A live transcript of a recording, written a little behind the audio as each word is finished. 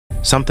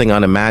Something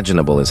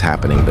unimaginable is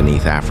happening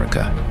beneath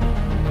Africa.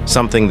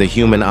 Something the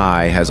human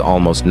eye has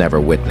almost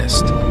never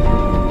witnessed.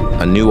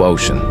 A new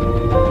ocean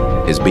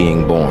is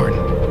being born.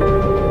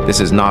 This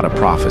is not a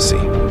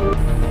prophecy,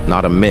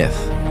 not a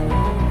myth,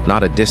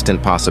 not a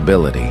distant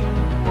possibility.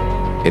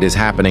 It is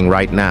happening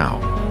right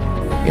now,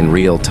 in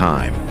real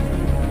time.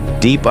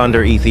 Deep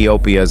under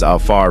Ethiopia's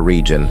Afar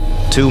region,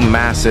 two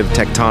massive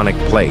tectonic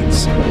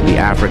plates, the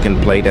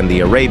African plate and the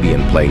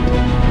Arabian plate,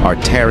 are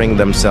tearing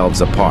themselves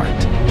apart.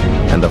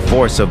 And the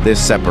force of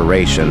this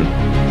separation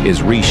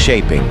is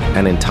reshaping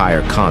an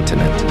entire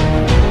continent.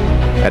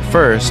 At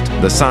first,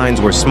 the signs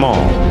were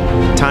small,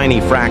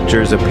 tiny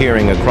fractures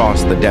appearing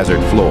across the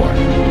desert floor.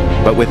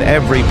 But with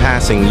every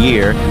passing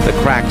year, the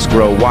cracks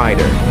grow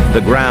wider, the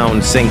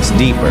ground sinks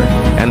deeper,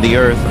 and the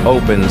earth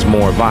opens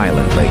more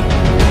violently.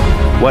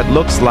 What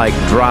looks like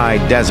dry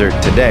desert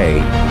today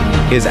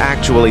is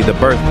actually the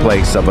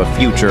birthplace of a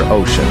future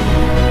ocean.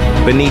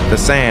 Beneath the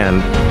sand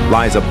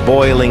lies a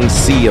boiling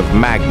sea of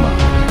magma,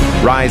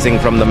 rising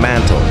from the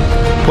mantle,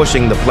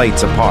 pushing the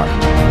plates apart.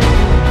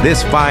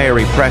 This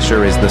fiery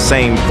pressure is the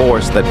same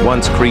force that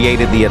once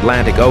created the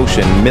Atlantic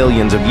Ocean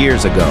millions of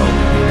years ago.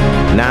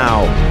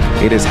 Now,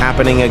 it is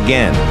happening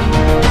again,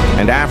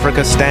 and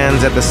Africa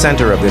stands at the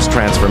center of this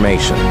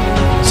transformation.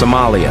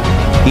 Somalia,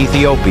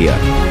 Ethiopia,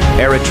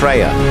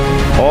 Eritrea,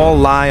 all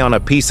lie on a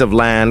piece of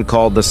land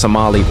called the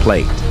Somali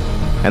Plate,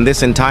 and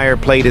this entire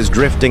plate is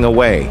drifting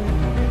away,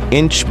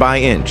 inch by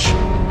inch,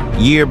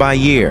 year by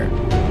year.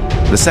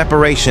 The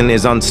separation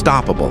is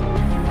unstoppable,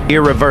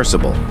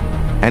 irreversible,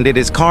 and it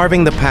is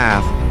carving the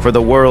path for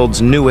the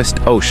world's newest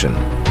ocean.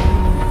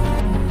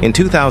 In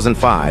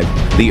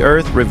 2005, the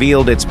Earth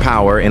revealed its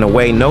power in a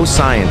way no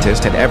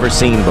scientist had ever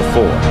seen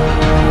before.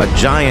 A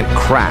giant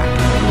crack,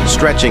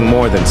 stretching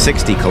more than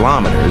 60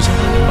 kilometers,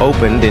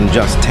 opened in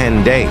just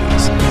 10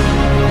 days.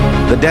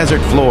 The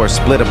desert floor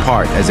split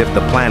apart as if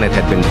the planet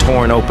had been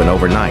torn open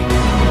overnight.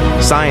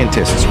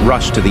 Scientists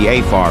rushed to the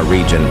Afar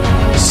region,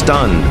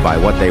 stunned by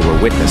what they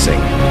were witnessing.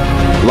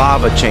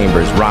 Lava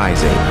chambers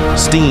rising,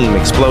 steam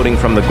exploding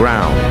from the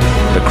ground,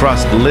 the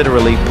crust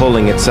literally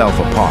pulling itself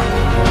apart.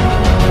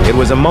 It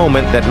was a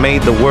moment that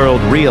made the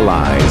world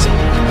realize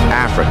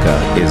Africa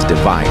is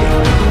dividing.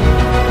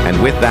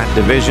 And with that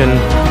division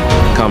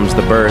comes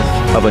the birth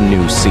of a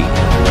new sea.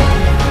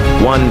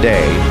 One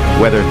day,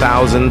 whether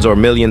thousands or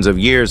millions of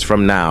years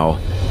from now,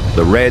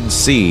 the Red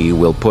Sea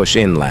will push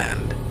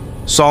inland.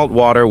 Salt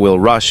water will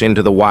rush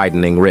into the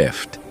widening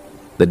rift.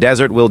 The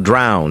desert will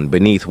drown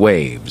beneath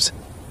waves,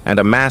 and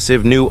a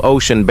massive new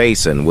ocean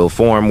basin will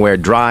form where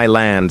dry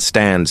land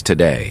stands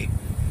today.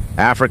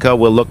 Africa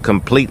will look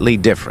completely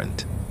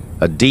different.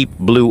 A deep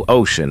blue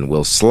ocean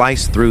will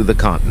slice through the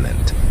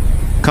continent.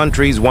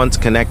 Countries once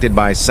connected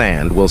by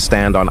sand will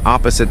stand on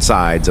opposite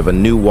sides of a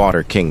new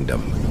water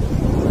kingdom.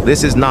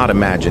 This is not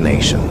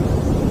imagination.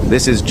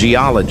 This is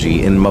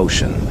geology in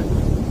motion.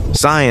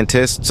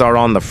 Scientists are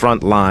on the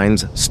front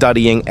lines,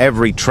 studying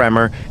every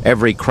tremor,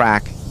 every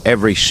crack,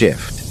 every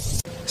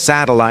shift.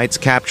 Satellites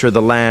capture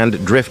the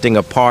land drifting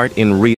apart in real